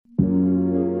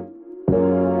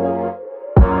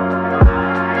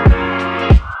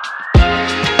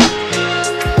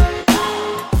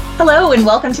Hello and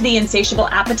welcome to The Insatiable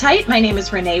Appetite. My name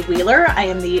is Renee Wheeler. I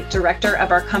am the director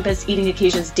of our Compass Eating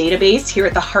Occasions database here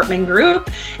at the Hartman Group.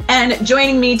 And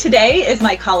joining me today is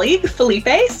my colleague,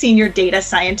 Felipe, senior data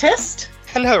scientist.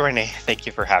 Hello, Renee. Thank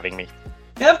you for having me.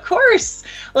 Of course.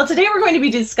 Well, today we're going to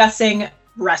be discussing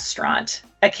restaurant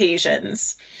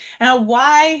occasions. Now,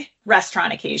 why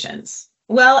restaurant occasions?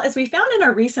 Well, as we found in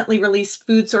our recently released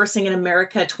Food Sourcing in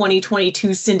America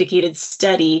 2022 syndicated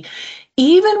study,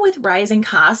 even with rising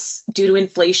costs due to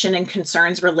inflation and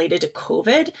concerns related to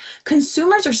COVID,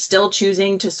 consumers are still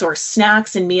choosing to source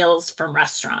snacks and meals from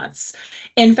restaurants.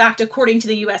 In fact, according to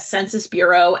the U.S. Census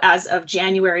Bureau, as of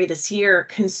January this year,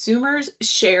 consumers'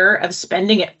 share of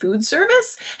spending at food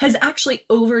service has actually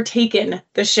overtaken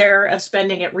the share of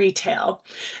spending at retail.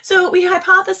 So we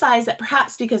hypothesize that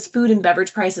perhaps because food and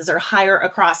beverage prices are higher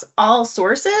across all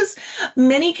sources,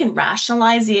 many can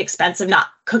rationalize the expense of not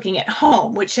cooking at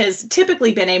home, which has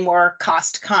typically been a more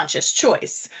cost-conscious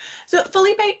choice. So,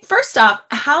 Felipe, first off,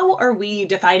 how are we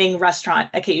defining restaurant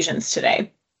occasions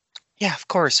today? Yeah, of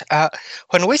course.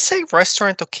 When we say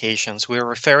restaurant occasions, we're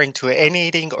referring to any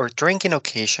eating or drinking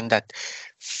occasion that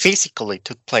physically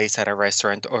took place at a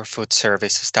restaurant or food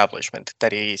service establishment.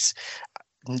 That is,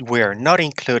 we're not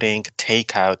including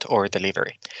takeout or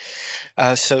delivery.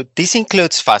 So this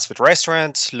includes fast food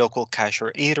restaurants, local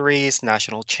casual eateries,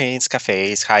 national chains,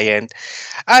 cafes, high-end,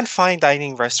 and fine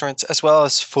dining restaurants, as well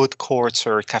as food courts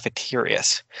or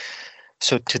cafeterias.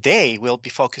 So today we'll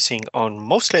be focusing on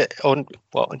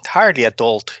entirely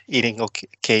adult eating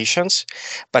occasions.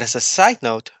 But as a side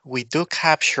note, we do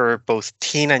capture both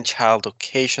teen and child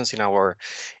occasions in our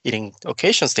eating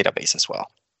occasions database as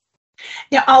well.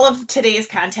 Yeah, all of today's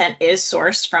content is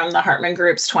sourced from the Hartman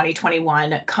Group's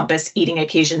 2021 Compass Eating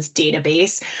Occasions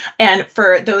database. And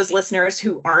for those listeners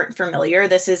who aren't familiar,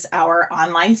 this is our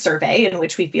online survey in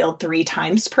which we field 3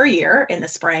 times per year in the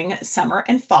spring, summer,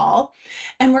 and fall.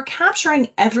 And we're capturing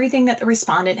everything that the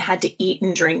respondent had to eat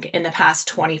and drink in the past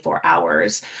 24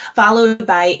 hours, followed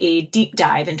by a deep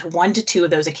dive into 1 to 2 of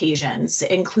those occasions,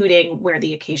 including where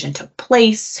the occasion took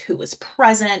place, who was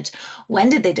present, when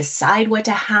did they decide what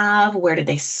to have, where did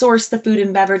they source the food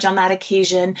and beverage on that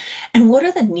occasion, and what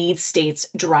are the need states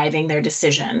driving their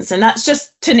decisions? And that's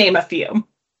just to name a few.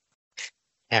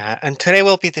 Yeah, and today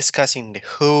we'll be discussing the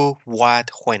who, what,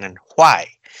 when, and why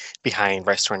behind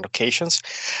restaurant occasions.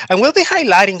 And we'll be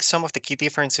highlighting some of the key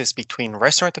differences between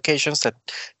restaurant occasions that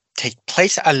take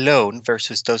place alone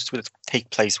versus those that take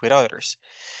place with others.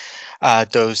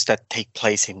 Those that take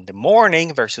place in the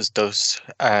morning versus those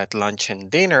at lunch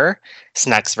and dinner,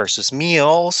 snacks versus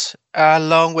meals,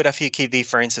 along with a few key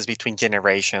differences between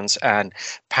generations and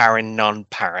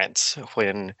non-parents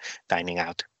when dining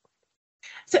out.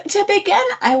 So to begin,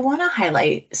 I want to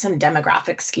highlight some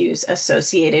demographic skews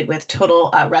associated with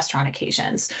total restaurant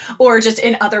occasions, or just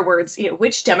in other words,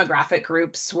 which demographic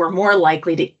groups were more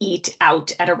likely to eat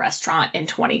out at a restaurant in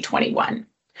 2021.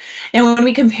 Now, when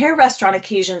we compare restaurant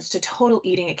occasions to total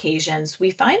eating occasions, we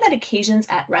find that occasions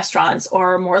at restaurants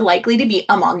are more likely to be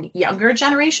among younger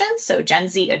generations, so Gen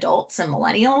Z adults and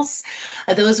millennials,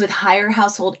 those with higher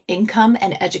household income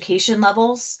and education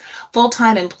levels,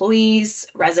 full-time employees,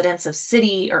 residents of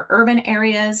city or urban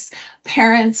areas,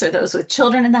 parents or those with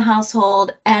children in the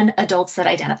household, and adults that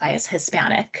identify as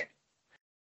Hispanic.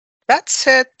 That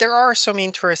said, there are some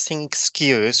interesting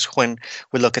skews when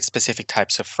we look at specific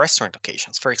types of restaurant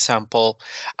occasions. For example,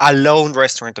 alone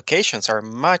restaurant occasions are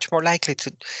much more likely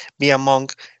to be among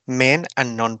men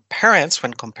and non-parents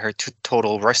when compared to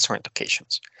total restaurant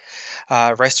occasions.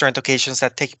 Restaurant occasions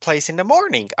that take place in the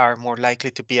morning are more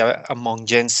likely to be among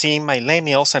Gen Z,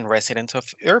 millennials, and residents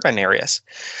of urban areas,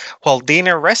 while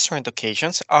dinner restaurant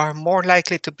occasions are more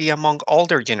likely to be among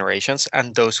older generations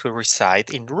and those who reside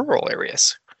in rural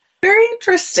areas. Very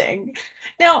interesting.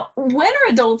 Now, when are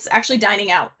adults actually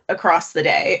dining out across the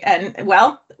day? And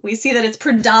well, we see that it's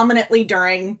predominantly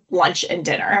during lunch and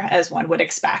dinner, as one would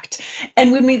expect.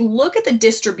 And when we look at the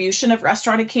distribution of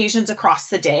restaurant occasions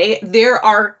across the day, there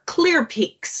are clear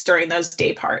peaks during those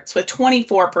day parts, with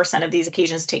 24% of these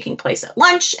occasions taking place at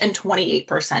lunch and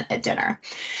 28% at dinner.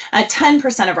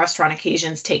 10% of restaurant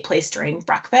occasions take place during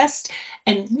breakfast,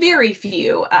 and very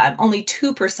few, only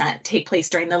 2%, take place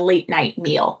during the late night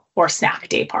meal or snack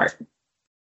day part.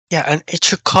 Yeah, and it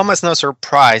should come as no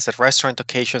surprise that restaurant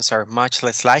occasions are much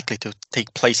less likely to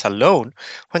take place alone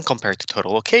when compared to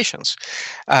total occasions,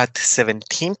 at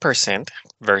 17%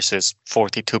 versus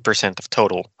 42% of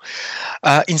total.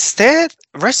 Instead,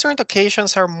 restaurant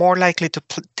occasions are more likely to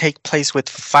take place with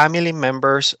family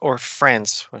members or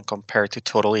friends when compared to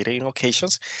total eating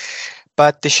occasions.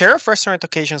 but the share of restaurant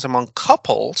occasions among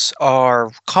couples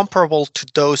are comparable to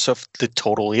those of the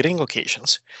total eating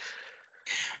occasions.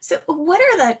 So, what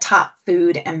are the top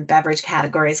food and beverage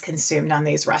categories consumed on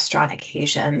these restaurant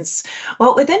occasions?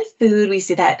 Well, within food, we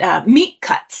see that meat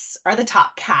cuts are the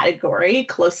top category,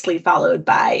 closely followed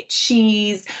by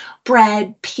cheese,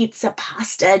 bread, pizza,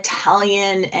 pasta,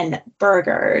 Italian, and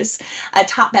burgers.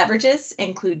 Top beverages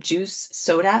include juice,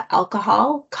 soda,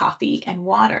 alcohol, coffee, and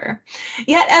water.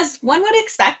 Yet, as one would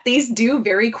expect, these do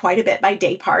vary quite a bit by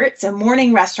day part. So,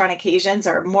 morning restaurant occasions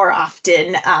are more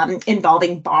often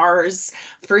involving bars,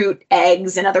 fruit,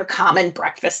 eggs, and other common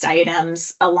breakfast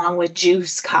items, along with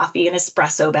juice, coffee, and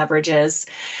espresso beverages.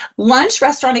 Lunch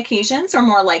restaurant occasions are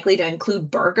more likely to include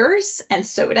burgers and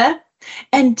soda.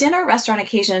 And dinner restaurant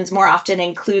occasions more often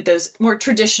include those more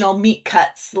traditional meat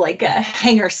cuts like a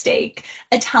hanger steak,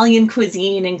 Italian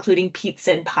cuisine, including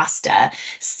pizza and pasta,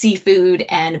 seafood,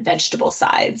 and vegetable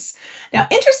sides. Now,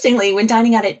 interestingly, when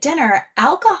dining out at dinner,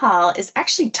 alcohol is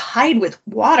actually tied with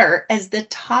water as the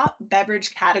top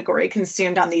beverage category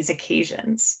consumed on these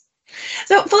occasions.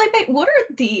 So, Felipe, what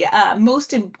are the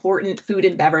most important food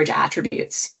and beverage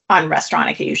attributes on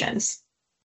restaurant occasions?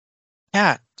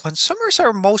 Yeah, consumers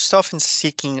are most often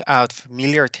seeking out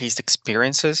familiar taste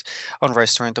experiences on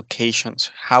restaurant occasions.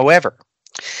 However,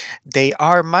 they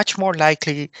are much more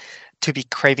likely to be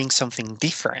craving something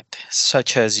different,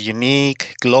 such as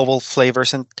unique global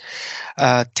flavors and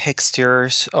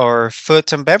textures, or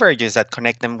foods and beverages that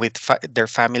connect them with their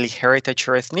family heritage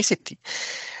or ethnicity.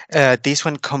 This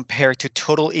one compared to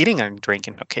total eating and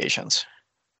drinking occasions.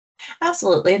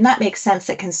 Absolutely. And that makes sense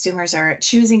that consumers are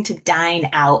choosing to dine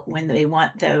out when they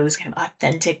want those kind of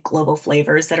authentic global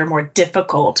flavors that are more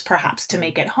difficult, perhaps, to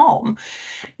make at home.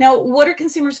 Now, what are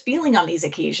consumers feeling on these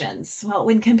occasions? Well,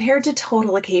 when compared to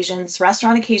total occasions,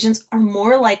 restaurant occasions are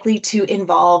more likely to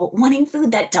involve wanting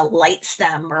food that delights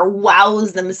them or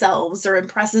wows themselves or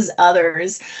impresses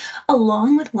others,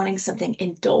 along with wanting something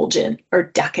indulgent or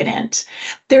decadent.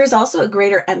 There is also a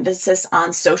greater emphasis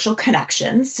on social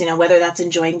connections, whether that's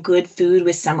enjoying good food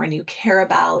with someone you care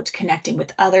about, connecting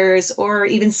with others, or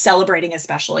even celebrating a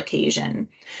special occasion.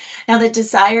 Now, the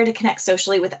desire to connect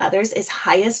socially with others is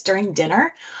highest during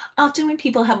dinner, often when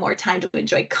people have more time to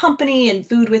enjoy company and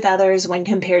food with others when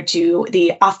compared to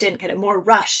the often kind of more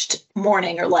rushed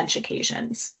morning or lunch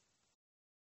occasions.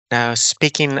 Now,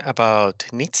 speaking about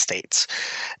need states,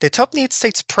 the top need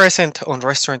states present on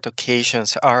restaurant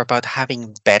occasions are about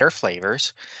having better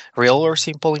flavors, real or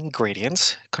simple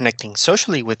ingredients, connecting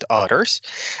socially with others,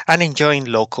 and enjoying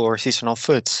local or seasonal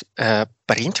foods.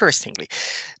 But interestingly,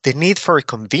 the need for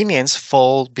convenience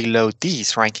fall below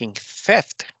these, ranking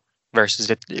fifth, versus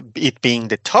it being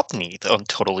the top need on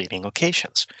total eating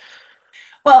occasions.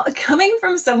 Well, coming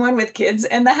from someone with kids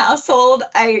in the household,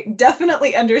 I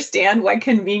definitely understand why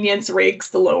convenience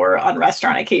ranks lower on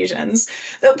restaurant occasions.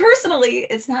 Though personally,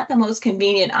 it's not the most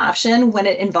convenient option when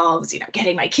it involves,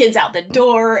 getting my kids out the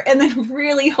door and then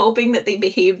really hoping that they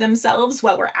behave themselves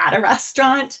while we're at a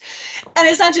restaurant. And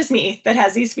it's not just me that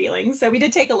has these feelings. So we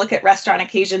did take a look at restaurant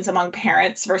occasions among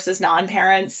parents versus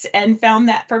non-parents and found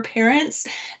that for parents,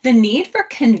 the need for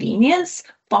convenience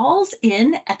falls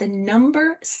in at the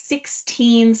number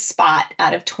 16 spot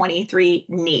out of 23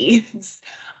 needs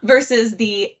versus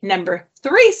the number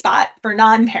 3 spot for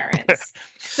non-parents.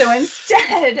 So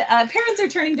instead, parents are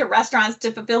turning to restaurants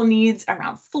to fulfill needs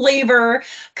around flavor,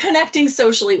 connecting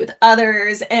socially with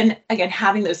others, and again,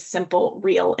 having those simple,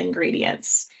 real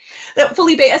ingredients. So,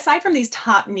 Felipe, aside from these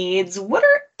top needs, what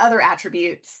are other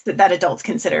attributes that adults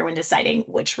consider when deciding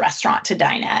which restaurant to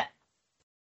dine at?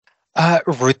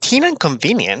 Routine and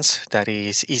convenience, that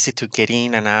is easy to get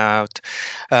in and out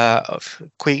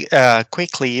quickly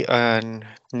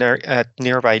at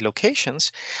nearby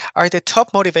locations, are the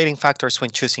top motivating factors when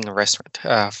choosing a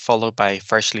restaurant, followed by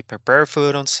freshly prepared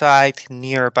food on site,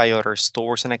 nearby other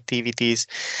stores and activities,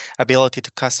 ability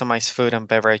to customize food and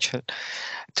beverage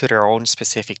to their own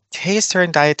specific taste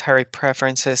and dietary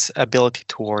preferences, ability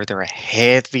to order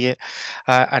ahead via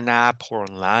an app or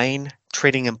online,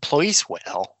 treating employees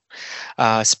well,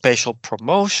 special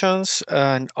promotions,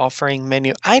 and offering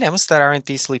menu items that aren't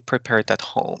easily prepared at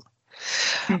home.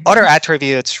 Other Mhm.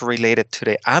 attributes related to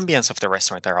the ambience of the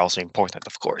restaurant are also important,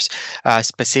 of course,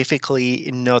 specifically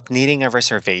not needing a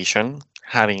reservation.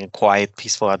 Having a quiet,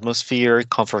 peaceful atmosphere,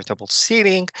 comfortable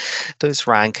seating, those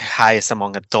rank highest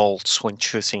among adults when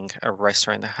choosing a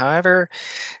restaurant. However,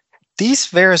 these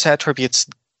various attributes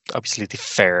obviously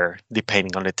differ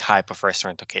depending on the type of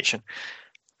restaurant occasion.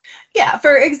 Yeah,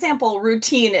 for example,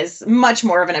 routine is much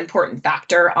more of an important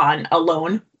factor on a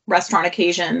lone restaurant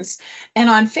occasions. And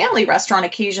on family restaurant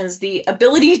occasions, the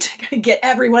ability to get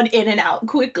everyone in and out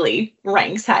quickly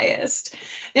ranks highest.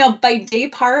 Now, by day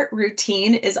part,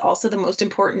 routine is also the most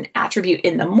important attribute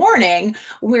in the morning,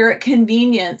 where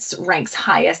convenience ranks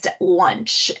highest at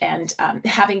lunch, and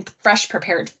having fresh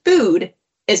prepared food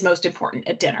is most important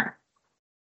at dinner.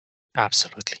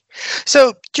 Absolutely.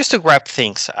 So, just to wrap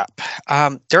things up,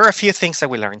 there are a few things that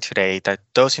we learned today that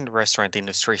those in the restaurant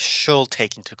industry should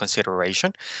take into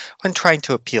consideration when trying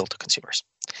to appeal to consumers.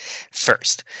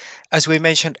 First, as we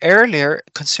mentioned earlier,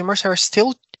 consumers are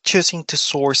still choosing to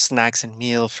source snacks and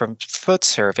meals from food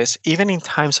service even in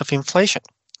times of inflation.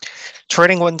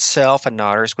 Treating oneself and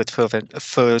others with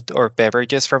food or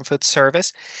beverages from food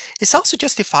service is also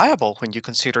justifiable when you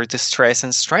consider the stress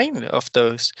and strain of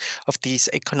these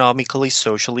economically,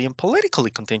 socially, and politically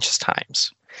contentious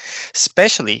times,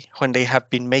 especially when they have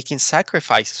been making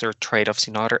sacrifices or trade-offs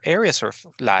in other areas of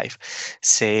life,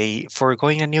 say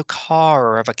foregoing a new car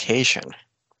or a vacation.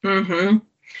 Mm-hmm.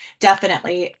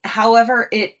 Definitely. However,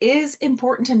 it is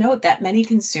important to note that many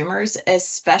consumers,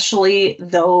 especially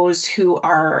those who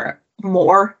are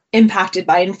more impacted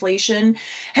by inflation,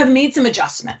 have made some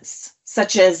adjustments,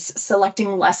 such as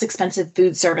selecting less expensive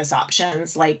food service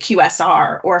options like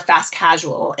QSR or fast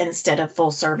casual instead of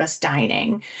full service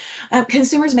dining.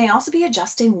 Consumers may also be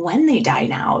adjusting when they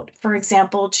dine out. For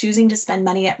example, choosing to spend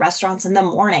money at restaurants in the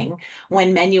morning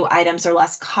when menu items are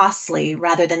less costly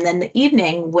rather than in the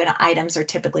evening when items are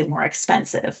typically more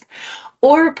expensive.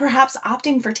 Or perhaps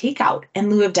opting for takeout in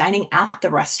lieu of dining at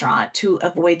the restaurant to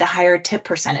avoid the higher tip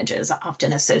percentages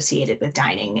often associated with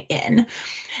dining in.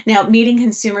 Now, meeting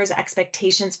consumers'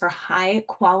 expectations for high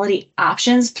quality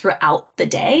options throughout the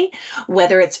day,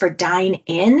 whether it's for dine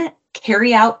in,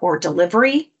 carry out, or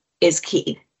delivery, is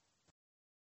key.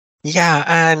 Yeah,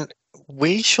 and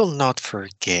we should not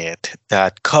forget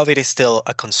that COVID is still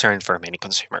a concern for many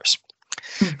consumers.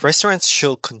 Restaurants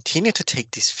should continue to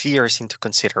take these fears into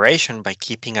consideration by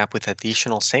keeping up with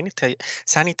additional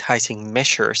sanitizing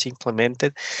measures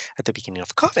implemented at the beginning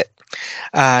of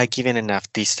COVID, giving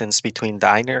enough distance between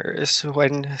diners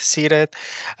when seated,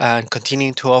 and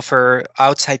continuing to offer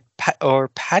outside or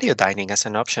patio dining as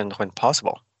an option when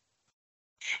possible.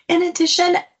 In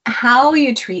addition, how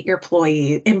you treat your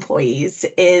employees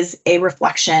is a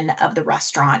reflection of the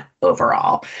restaurant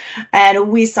overall. And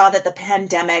we saw that the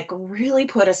pandemic really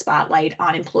put a spotlight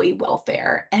on employee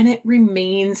welfare, and it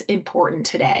remains important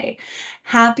today.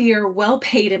 Happier,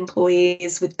 well-paid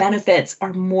employees with benefits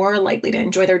are more likely to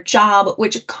enjoy their job,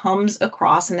 which comes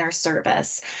across in their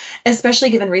service. Especially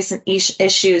given recent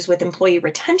issues with employee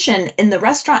retention in the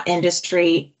restaurant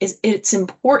industry, it's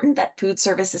important that food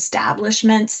service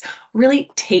establishments really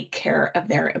take care of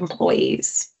their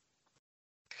employees.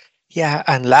 Yeah,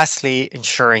 and lastly,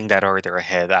 ensuring that order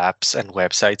ahead apps and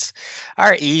websites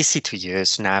are easy to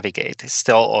use, navigate is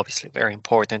still obviously very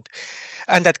important,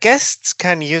 and that guests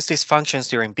can use these functions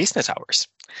during business hours.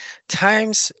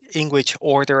 Times in which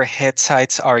order ahead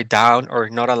sites are down or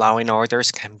not allowing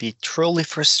orders can be truly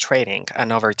frustrating,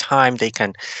 and over time, they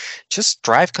can just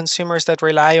drive consumers that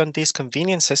rely on these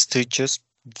conveniences to just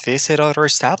visit other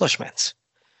establishments.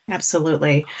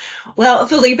 Absolutely. Well,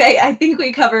 Felipe, I think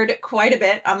we covered quite a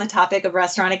bit on the topic of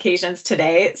restaurant occasions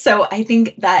today. So I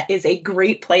think that is a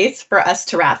great place for us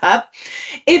to wrap up.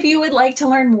 If you would like to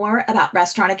learn more about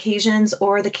restaurant occasions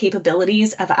or the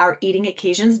capabilities of our eating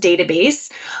occasions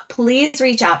database, please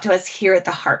reach out to us here at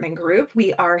the Hartman Group.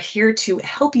 We are here to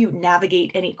help you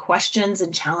navigate any questions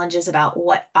and challenges about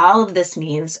what all of this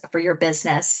means for your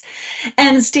business.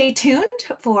 And stay tuned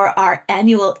for our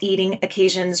annual eating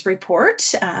occasions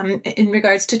report in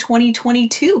regards to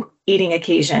 2022 eating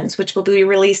occasions, which will be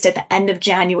released at the end of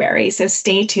January. So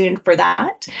stay tuned for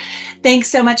that. Thanks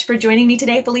so much for joining me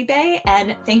today, Felipe,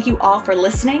 and thank you all for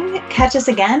listening. Catch us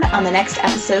again on the next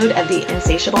episode of The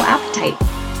Insatiable Appetite.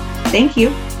 Thank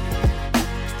you.